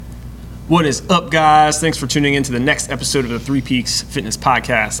What is up, guys? Thanks for tuning in to the next episode of the Three Peaks Fitness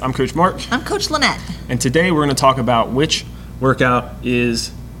Podcast. I'm Coach Mark. I'm Coach Lynette. And today we're going to talk about which workout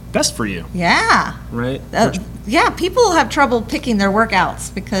is best for you. Yeah. Right? People have trouble picking their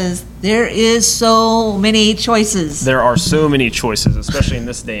workouts because there is so many choices. There are so many choices, especially in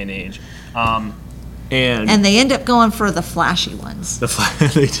this day and age. And they end up going for the flashy ones.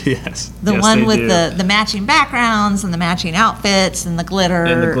 They do, yes. The Yes, one they with do. the matching backgrounds and the matching outfits and the glitter.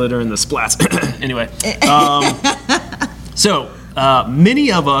 And the glitter and the splats. Anyway. So many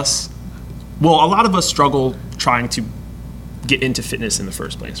of us, a lot of us struggle trying to get into fitness in the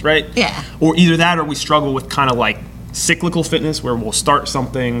first place, right? Yeah. Or either that or we struggle with kind of like cyclical fitness where we'll start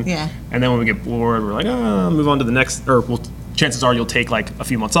something. Yeah. And then when we get bored, we're like, move on to the next, chances are you'll take like a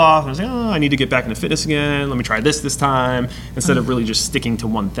few months off and say, I need to get back into fitness again. Let me try this time, instead of really just sticking to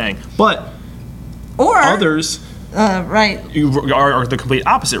one thing. But others right. you are the complete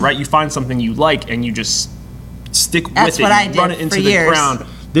opposite, right? You find something you like and you just stick That's with it. what I You did run it into for the years. ground.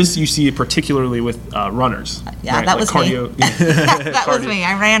 This you see particularly with runners. Yeah, right? that like was cardio. me. That was me.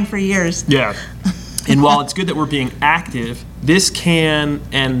 I ran for years. Yeah. And while it's good that we're being active, this can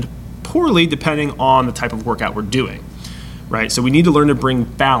end poorly depending on the type of workout we're doing, right? So we need to learn to bring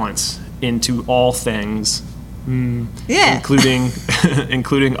balance into all things, including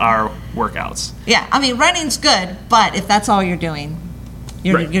our workouts. Yeah, I mean, running's good, but if that's all you're doing,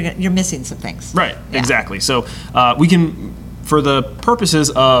 you're Right. you're missing some things. Right, Yeah. exactly. So we can, for the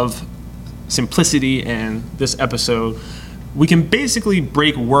purposes of simplicity and this episode, we can basically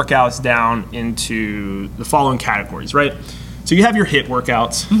break workouts down into the following categories, right? So you have your HIIT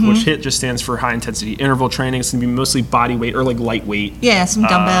workouts, which HIIT just stands for high intensity interval training. It's going to be mostly body weight or like lightweight. Yeah, some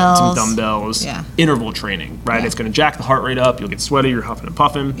dumbbells. Yeah. Yeah. Interval training, right? Yeah. It's going to jack the heart rate up. You'll get sweaty. You're huffing and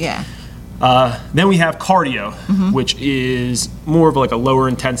puffing. Yeah. Then we have cardio, which is more of like a lower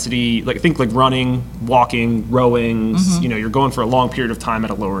intensity, like think like running, walking, rowing. You're going for a long period of time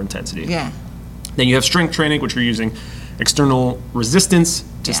at a lower intensity. Yeah. Then you have strength training, which you're using external resistance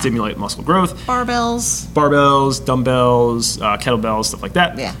to Yeah. stimulate muscle growth. Barbells, dumbbells, kettlebells, stuff like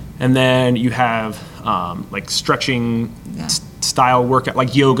that. Yeah. And then you have like stretching Yeah. style workout,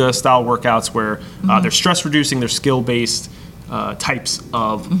 like yoga style workouts where they're stress reducing, they're skill based types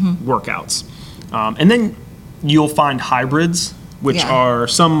of workouts. And then you'll find hybrids, which Yeah. are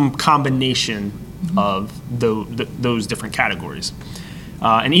some combination of those different categories.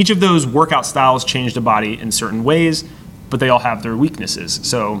 And each of those workout styles change the body in certain ways, but they all have their weaknesses.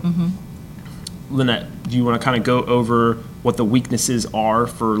 So, Lynette, do you want to kind of go over what the weaknesses are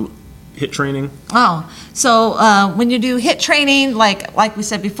for HIIT training? So when you do HIIT training, like we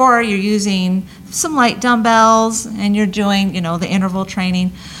said before, you're using some light dumbbells and you're doing, the interval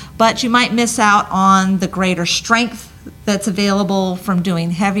training, but you might miss out on the greater strength that's available from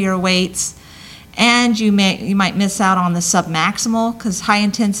doing heavier weights. And you might miss out on the submaximal because high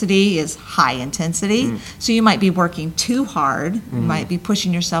intensity is high intensity. So you might be working too hard. You might be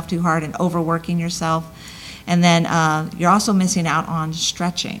pushing yourself too hard and overworking yourself. And then you're also missing out on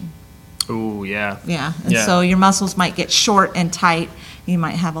stretching. Oh, yeah. Yeah. And so your muscles might get short and tight. You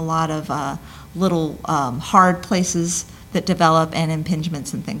might have a lot of little hard places that develop and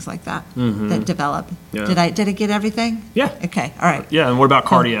impingements and things like that that develop. Yeah. Did I get everything? Yeah. Okay. All right. Yeah, and what about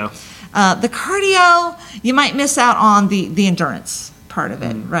cardio? The cardio, you might miss out on the endurance part of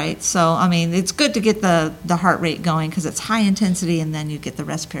it, right? So, I mean, it's good to get the heart rate going because it's high intensity and then you get the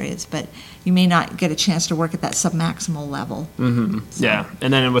rest periods, but you may not get a chance to work at that submaximal level. So, Yeah,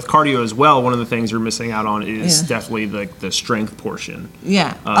 and then with cardio as well, one of the things you're missing out on is Yeah. definitely the strength portion.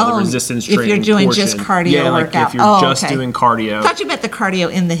 Yeah. The resistance if training you're doing portion. just cardio yeah, like workout. if you're just okay. doing cardio. I thought you meant the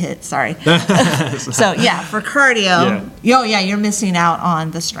cardio in the HIIT, sorry. So, yeah, for cardio, you're missing out on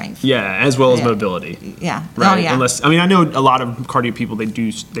the strength. Yeah, as well as Yeah. mobility. Yeah. Right. Oh, yeah. Unless I know a lot of cardio people they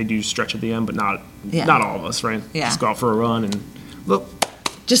do stretch at the end, but not all of us, right? Yeah. Just go out for a run and look.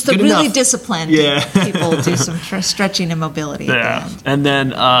 Just the Good really enough. disciplined Yeah. people do some stretching and mobility at the Yeah. end. And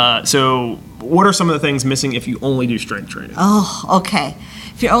then so what are some of the things missing if you only do strength training? Oh, okay.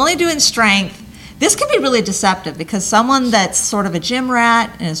 If you're only doing strength, this can be really deceptive because someone that's sort of a gym rat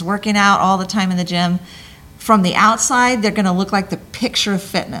and is working out all the time in the gym, from the outside, they're going to look like the picture of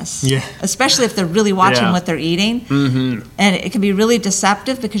fitness. Yeah. Especially if they're really watching Yeah. what they're eating. Mm-hmm. And it can be really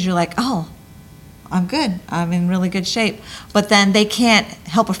deceptive because you're like, oh, I'm good. I'm in really good shape. But then they can't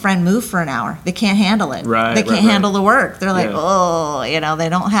help a friend move for an hour. They can't handle it. Right, they can't right. handle the work. They're like, Yeah. oh, they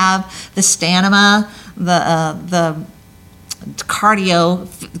don't have the stamina, the cardio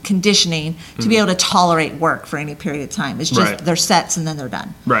conditioning to be able to tolerate work for any period of time. It's just Right. their sets and then they're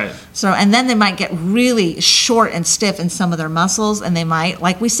done. Right. So, and then they might get really short and stiff in some of their muscles, and they might,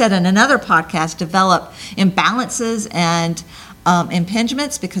 like we said in another podcast, develop imbalances and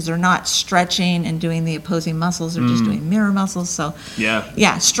impingements because they're not stretching and doing the opposing muscles. They're just doing mirror muscles. So,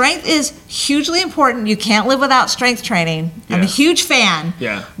 Yeah. strength is hugely important. You can't live without strength training. I'm a Yeah. huge fan.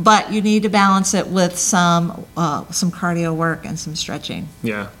 Yeah. But you need to balance it with some cardio work and some stretching.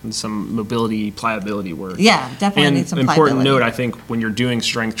 Yeah. And some mobility, pliability work. Yeah, definitely And need some important pliability. note, I think, when you're doing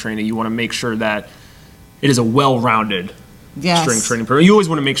strength training, you want to make sure that it is a well-rounded Yes. strength training program. You always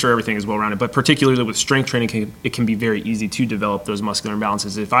want to make sure everything is well-rounded, but particularly with strength training, it can be very easy to develop those muscular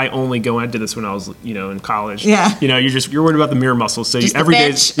imbalances. If I only I did this when I was, in college. Yeah. You're worried about the mirror muscles. So Just the every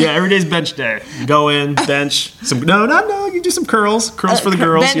bench. every day's bench day. You go in, bench you do some curls for the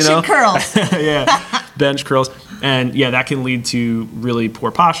girls, bench and curls. yeah, bench curls. And yeah, that can lead to really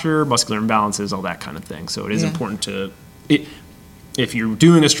poor posture, muscular imbalances, all that kind of thing. So it is Yeah. important if you're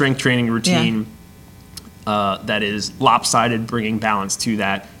doing a strength training routine, that is lopsided, bringing balance to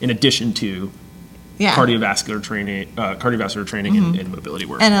that, in addition to cardiovascular training, and mobility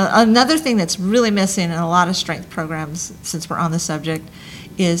work. And another thing that's really missing in a lot of strength programs, since we're on the subject,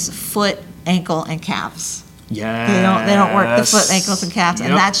 is foot, ankle, and calves. Yeah, They don't work the foot, ankles, and calves, and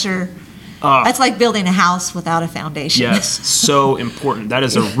Yep. that's like building a house without a foundation. Yes, so important. That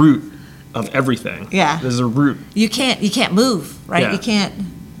is a root of everything. Yeah. There's a root. You can't move, right? Yeah. You can't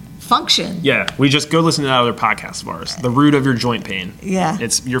function. Yeah, we just go listen to that other podcast of ours. The root of your joint pain. Yeah.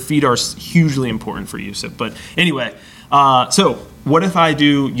 It's your feet are hugely important for you. So, but anyway, so what if I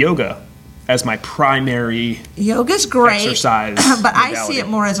do yoga as my primary Yoga's great, exercise but I see modality? it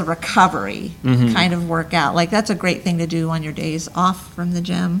more as a recovery Mm-hmm. kind of workout. Like that's a great thing to do on your days off from the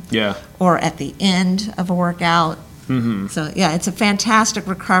gym. Yeah. Or at the end of a workout. Mm-hmm. So yeah, it's a fantastic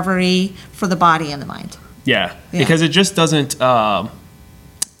recovery for the body and the mind. Yeah, Yeah. because it just doesn't.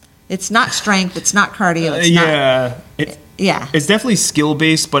 It's not strength. It's not cardio. It's Yeah, it's definitely skill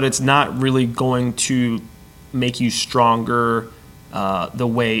based, but it's not really going to make you stronger the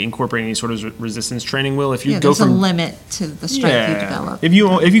way incorporating any sort of resistance training will. If you go there's a from limit to the strength you develop. if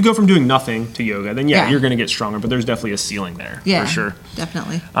you go from doing nothing to yoga, then Yeah. you're going to get stronger. But there's definitely a ceiling there Yeah, for sure.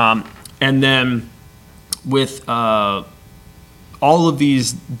 definitely. And then with all of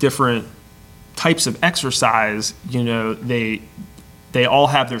these different types of exercise, they all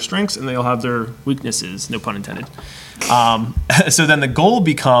have their strengths and they all have their weaknesses, no pun intended. So then the goal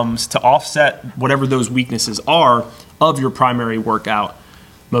becomes to offset whatever those weaknesses are of your primary workout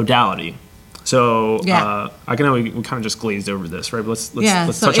modality. So Yeah. we kind of just glazed over this, right? But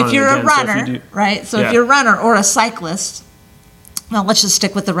let's So touch on if it you're again. a runner, right? So Yeah. if you're a runner or a cyclist, well, let's just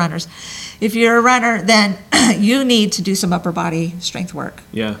stick with the runners. If you're a runner, then you need to do some upper body strength work.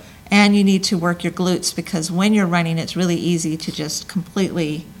 Yeah. And you need to work your glutes because when you're running, it's really easy to just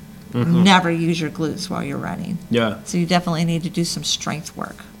completely never use your glutes while you're running. Yeah. So you definitely need to do some strength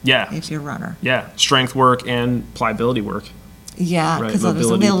work Yeah. if you're a runner. Yeah. Strength work and pliability work. Yeah, Right, because there's going to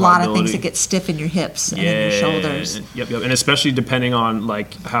mobility, be a lot of things pliability. that get stiff in your hips and in your shoulders. Yep. And especially depending on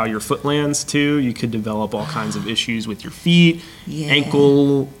like how your foot lands too, you could develop all kinds of issues with your feet, Yeah.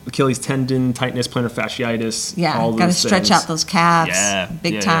 ankle, Achilles tendon, tightness, plantar fasciitis. Yeah, all got to those stretch things. out those calves Yeah,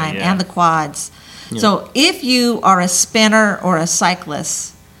 big yeah, time yeah. and the quads. So if you are a spinner or a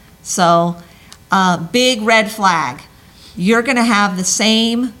cyclist, big red flag, you're going to have the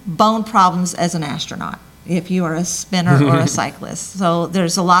same bone problems as an astronaut if you are a spinner or a cyclist. So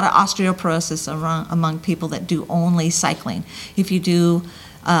there's a lot of osteoporosis among people that do only cycling. If you do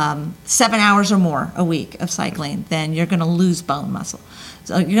 7 hours or more a week of cycling, then you're going to lose bone muscle.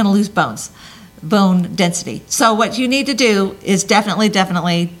 So you're going to lose bone density. So what you need to do is definitely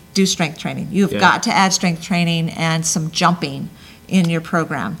do strength training. You've got to add strength training and some jumping in your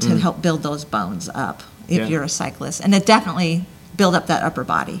program to help build those bones up if you're a cyclist. And it definitely build up that upper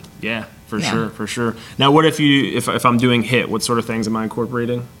body. Yeah, for Yeah. sure. Now, what if I'm doing HIIT? What sort of things am I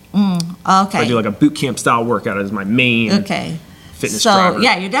incorporating? Okay. If I do like a boot camp style workout as my main Okay. fitness So driver.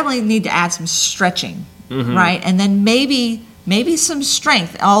 yeah, you definitely need to add some stretching, right? And then maybe some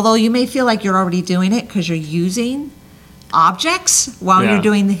strength. Although you may feel like you're already doing it because you're using objects while Yeah. you're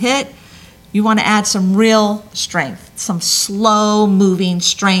doing the HIIT. You want to add some real strength, some slow moving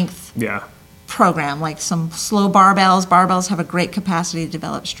strength Yeah. program, like some slow barbells. Barbells have a great capacity to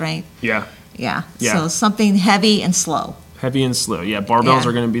develop strength. Yeah. Yeah. Yeah. So something heavy and slow. Heavy and slow. Yeah, barbells Yeah.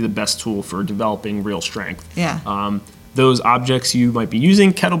 are going to be the best tool for developing real strength. Yeah. Those objects you might be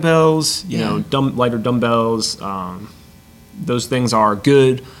using, kettlebells, Yeah. lighter dumbbells, those things are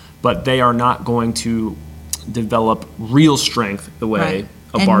good, but they are not going to develop real strength the way Right.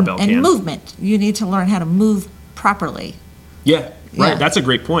 a barbell can. And movement. You need to learn how to move properly. Yeah, right. Yeah. That's a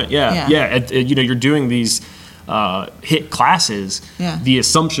great point. Yeah, Yeah. You know, you're doing these HIIT classes. Yeah. The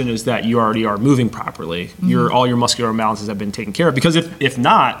assumption is that you already are moving properly. All your muscular imbalances have been taken care of. Because if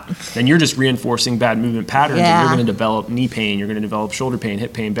not, then you're just reinforcing bad movement patterns, and Yeah. you're going to develop knee pain. You're going to develop shoulder pain,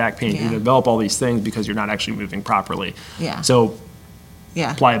 hip pain, back pain. You're Yeah. going to develop all these things because you're not actually moving properly. Yeah. So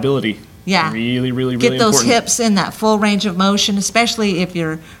Yeah. pliability. Yeah. Really, really, really Get those important. hips in that full range of motion, especially if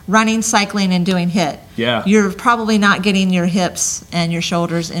you're running, cycling, and doing HIIT. Yeah. You're probably not getting your hips and your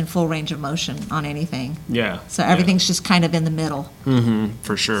shoulders in full range of motion on anything. Yeah. So everything's just kind of in the middle.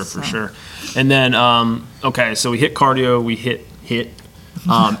 For sure, for So. sure. And then, okay, so we hit cardio, we hit HIIT.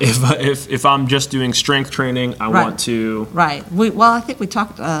 If I'm just doing strength training, I Right. want to. Right. Well, I think we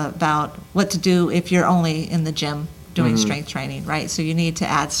talked about what to do if you're only in the gym doing strength training, right? So you need to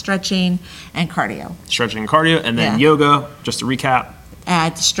add stretching and cardio. Stretching and cardio, and then Yeah. yoga, just to recap.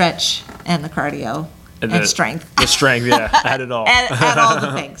 Add stretch and the cardio and strength. The strength, yeah, add it all. Add all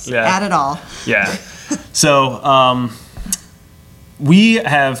the things. Yeah. Add it all. Yeah. So we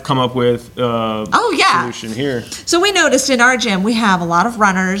have come up with a Oh, yeah. solution here. So we noticed in our gym, we have a lot of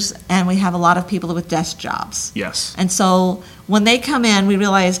runners and we have a lot of people with desk jobs. Yes. And so when they come in, we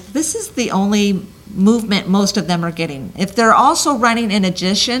realize this is the only movement most of them are getting. If they're also running in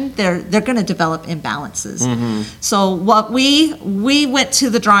addition, they're going to develop imbalances. So what we went to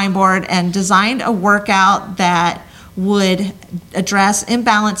the drawing board and designed a workout that would address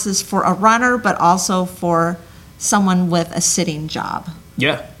imbalances for a runner, but also for someone with a sitting job.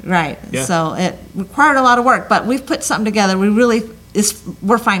 Yeah. Right. Yeah. So it required a lot of work, but we've put something together.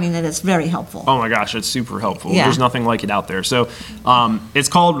 We're finding that it's very helpful. Oh my gosh, it's super helpful. Yeah. There's nothing like it out there. So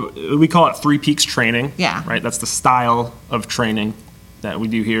we call it Three Peaks training. Yeah. Right. That's the style of training that we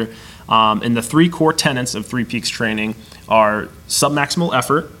do here. And the three core tenets of Three Peaks training are submaximal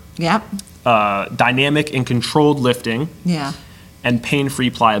effort, Yep. dynamic and controlled lifting, Yeah. and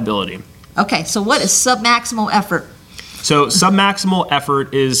pain-free pliability. Okay. So what is submaximal effort? So submaximal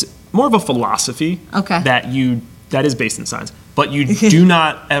effort is more of a philosophy Okay. that is based in science, but you do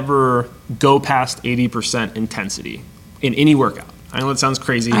not ever go past 80% intensity in any workout. I know that sounds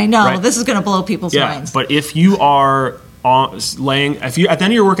crazy. I know right? this is going to blow people's minds. But if you are at the end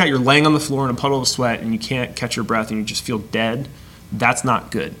of your workout, you're laying on the floor in a puddle of sweat and you can't catch your breath and you just feel dead, that's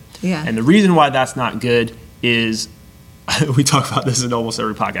not good. Yeah. And the reason why that's not good is, we talk about this in almost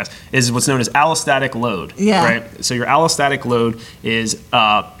every podcast, is what's known as allostatic load. Yeah. Right? So your allostatic load is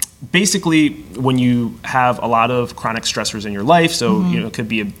basically when you have a lot of chronic stressors in your life. So, it could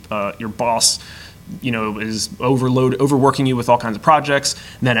be your boss, is overworking you with all kinds of projects.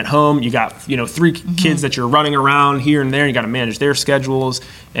 And then at home, you got, three kids that you're running around here and there. You got to manage their schedules.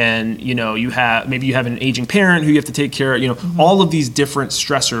 And, you have an aging parent who you have to take care of. All of these different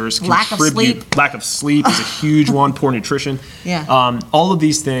stressors Lack of sleep. Lack of sleep is a huge one. Poor nutrition. Yeah. All of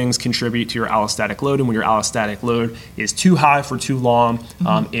these things contribute to your allostatic load. And when your allostatic load is too high for too long,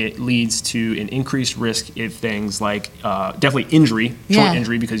 it leads to an increased risk of things like definitely injury, Yeah. joint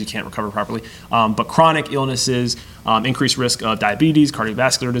injury because you can't recover properly, but chronic illnesses, increased risk of diabetes,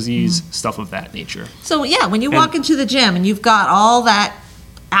 cardiovascular disease, stuff of that nature. So yeah, when you walk into the gym and you've got all that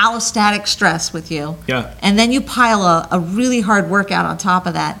allostatic stress with you, Yeah. and then you pile a really hard workout on top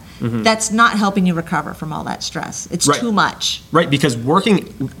of that, that's not helping you recover from all that stress. It's Right. too much. Right, because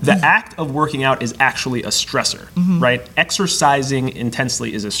the act of working out is actually a stressor, right? Exercising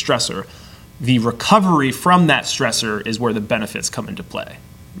intensely is a stressor. The recovery from that stressor is where the benefits come into play,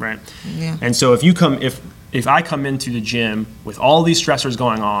 right? Yeah. And so if I come into the gym with all these stressors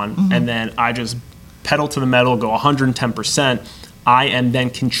going on, and then I just pedal to the metal, go 110%, I am then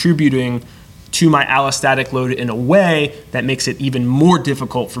contributing to my allostatic load in a way that makes it even more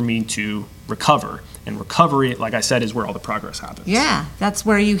difficult for me to recover. And recovery, like I said, is where all the progress happens. Yeah, that's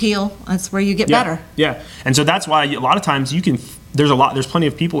where you heal. That's where you get better. Yeah, and so that's why a lot of times there's plenty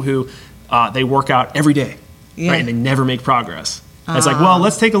of people who they work out every day, Yeah. right? And they never make progress. And it's like, well,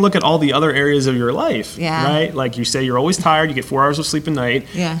 let's take a look at all the other areas of your life, Yeah. right? Like you say, you're always tired. You get 4 hours of sleep a night.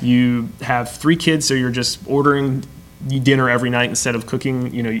 Yeah. You have 3 kids, so you're just ordering dinner every night instead of cooking,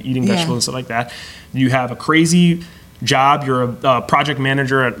 eating Yeah. vegetables and stuff like that. You have a crazy job. You're a project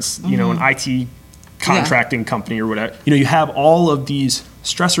manager at, an IT contracting company or whatever. You have all of these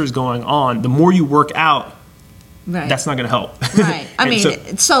stressors going on. The more you work out, Right. that's not going to help. Right. I And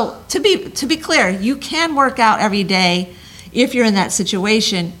mean, so to be clear, you can work out every day if you're in that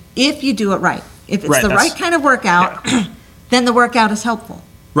situation, if you do it right. If it's Right, the right kind of workout, then the workout is helpful.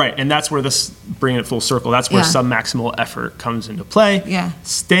 right, and that's where bringing it full circle, that's where Yeah. submaximal effort comes into play. Yeah.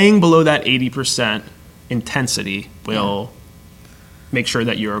 Staying below that 80% intensity will make sure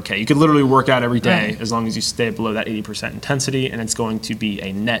that you're okay. You could literally work out every day as long as you stay below that 80% intensity, and it's going to be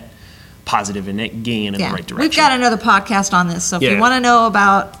a net positive and net gain in the right direction. We've got another podcast on this, so if you want to know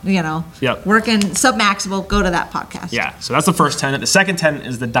about, working submaximal, go to that podcast. Yeah, so that's the first tenet. The second tenet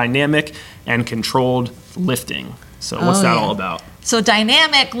is the dynamic and controlled lifting. So what's that all about? So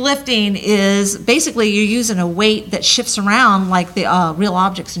dynamic lifting is basically you're using a weight that shifts around like the real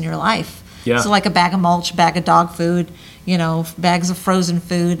objects in your life. Yeah. So like a bag of mulch, bag of dog food, bags of frozen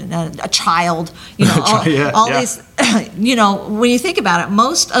food, and a child, all these, when you think about it,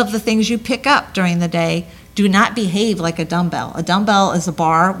 most of the things you pick up during the day do not behave like a dumbbell. A dumbbell is a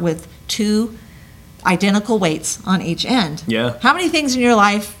bar with 2 identical weights on each end. Yeah. How many things in your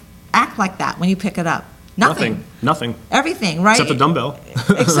life act like that when you pick it up? Nothing. Everything, right? Except a dumbbell.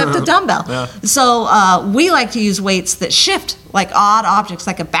 Except a dumbbell. Yeah. So we like to use weights that shift, like odd objects,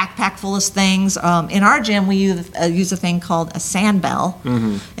 like a backpack full of things. In our gym, we use a thing called a sand bell,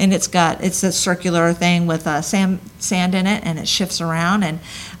 and it's a circular thing with sand in it, and it shifts around. And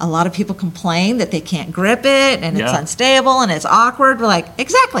a lot of people complain that they can't grip it, and it's unstable, and it's awkward. We're like,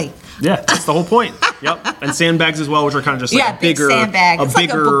 exactly. Yeah, that's the whole point. Yep. And sandbags as well, which are kind of just like a bigger sandbag. It's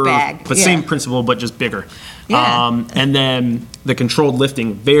like a book bag. But same principle, but just bigger. Yeah. And then the controlled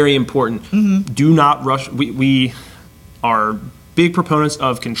lifting, very important. Do not rush. We are big proponents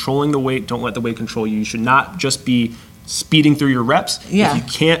of controlling the weight. Don't let the weight control you. You should not just be speeding through your reps. Yeah. If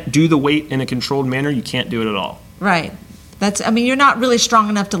you can't do the weight in a controlled manner, you can't do it at all. Right. You're not really strong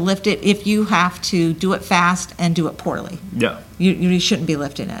enough to lift it if you have to do it fast and do it poorly. Yeah. You shouldn't be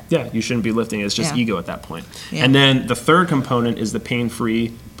lifting it. Yeah, you shouldn't be lifting it. It's just ego at that point. Yeah. And then the third component is the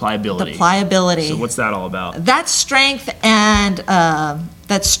pain-free pliability. The pliability. So what's that all about? That's strength and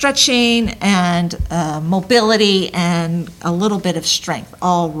that's stretching and mobility and a little bit of strength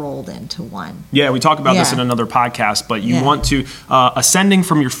all rolled into one. Yeah, we talk about this in another podcast, but you want to, ascending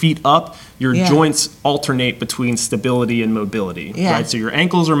from your feet up, your joints alternate between stability and mobility, right? So your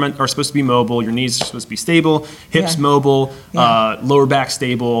ankles are supposed to be mobile, your knees are supposed to be stable, hips mobile, lower back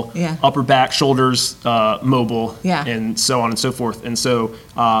stable, upper back, shoulders mobile, and so on and so forth. And so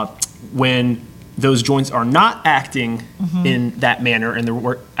when those joints are not acting in that manner and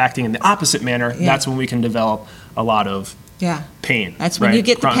they're acting in the opposite manner, that's when we can develop a lot of pain. That's when you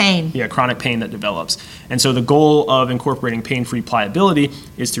get the pain. Yeah, chronic pain that develops. And so the goal of incorporating pain-free pliability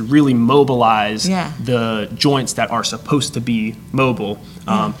is to really mobilize the joints that are supposed to be mobile.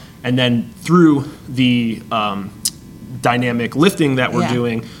 And then through the dynamic lifting that we're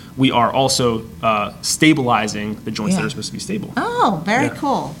doing, we are also stabilizing the joints that are supposed to be stable. Oh, very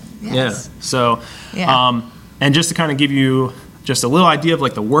cool. Yes. Yeah. So, and just to kind of give you just a little idea of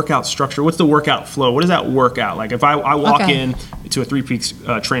like the workout structure, what's the workout flow? What does that work out? Like if I walk in to a 3-peaks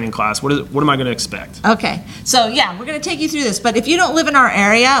training class, what am I going to expect? Okay. So we're going to take you through this, but if you don't live in our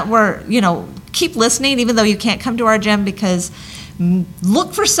area, keep listening even though you can't come to our gym, because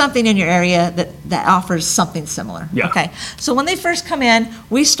look for something in your area that offers something similar. Yeah. Okay. So when they first come in,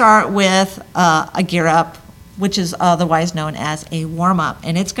 we start with a gear up, which is otherwise known as a warm-up.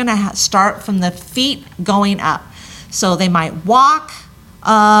 And it's going to start from the feet going up. So they might walk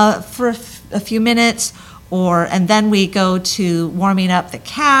for a few minutes, and then we go to warming up the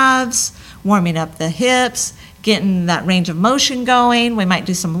calves, warming up the hips, getting that range of motion going. We might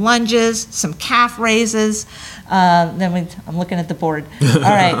do some lunges, some calf raises. I'm looking at the board. All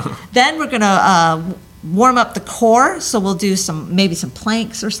right. Then we're going to warm up the core, so we'll do maybe some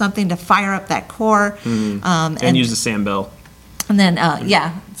planks or something to fire up that core. And use the sand bell. And then,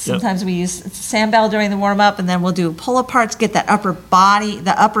 sometimes we use sand bell during the warm-up, and then we'll do pull-aparts, get that upper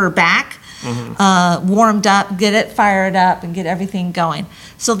back warmed up, get it fired up, and get everything going.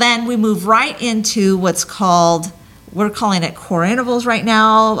 So then we move right into what's called, we're calling it core intervals right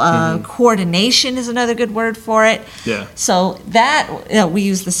now. Coordination is another good word for it. Yeah. So that, we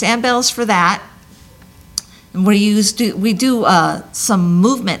use the sand bells for that. And we do some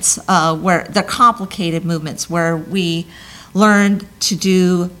movements where they're complicated movements, where we learned to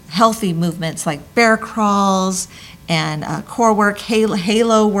do healthy movements like bear crawls and core work,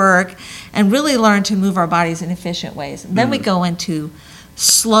 halo work, and really learn to move our bodies in efficient ways. And then we go into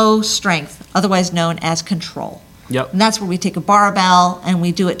slow strength, otherwise known as control. Yep. And that's where we take a barbell and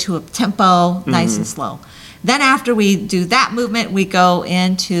we do it to a tempo, nice and slow. Then after we do that movement, we go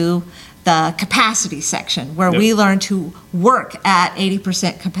into the capacity section, where we learn to work at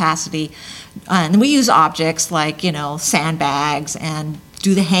 80% capacity. And we use objects like, sandbags and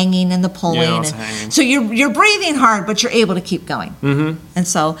do the hanging and the pulling. lots of and hanging. so you're breathing hard, but you're able to keep going.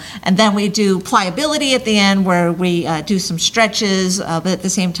 And then we do pliability at the end, where we do some stretches, but at the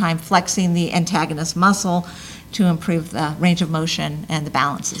same time flexing the antagonist muscle to improve the range of motion and the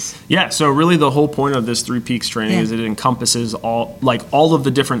balances. Yeah, so really the whole point of this Three Peaks training is it encompasses all of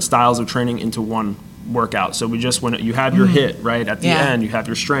the different styles of training into one workout. So when you have your hit right at the end, you have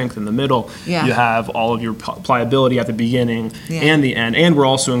your strength in the middle, you have all of your pliability at the beginning and the end, and we're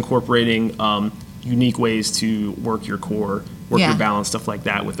also incorporating unique ways to work your core, your balance, stuff like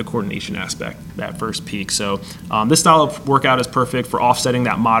that, with the coordination aspect, that first peak. So this style of workout is perfect for offsetting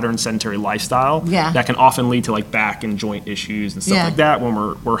that modern sedentary lifestyle that can often lead to like back and joint issues and stuff like that when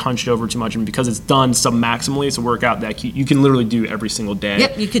we're hunched over too much. And because it's done sub-maximally, it's a workout that you can literally do every single day.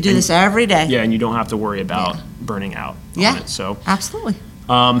 Yep, you could do this every day. Yeah, and you don't have to worry about burning out on it. So absolutely.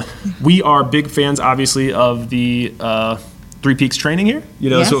 We are big fans, obviously, of the Three Peaks training here,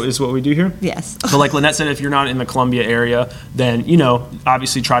 so is what we do here. Yes. So like Lynette said, if you're not in the Columbia area, then,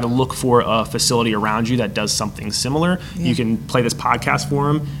 obviously try to look for a facility around you that does something similar. You can play this podcast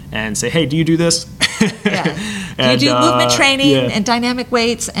for them and say, hey, do you do this? Do you do movement training and dynamic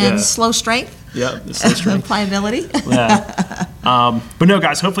weights and slow strength? Yeah, the slow strength. Pliability. But no,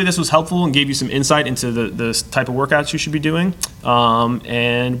 guys, hopefully this was helpful and gave you some insight into the type of workouts you should be doing.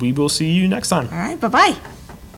 And we will see you next time. All right, bye-bye.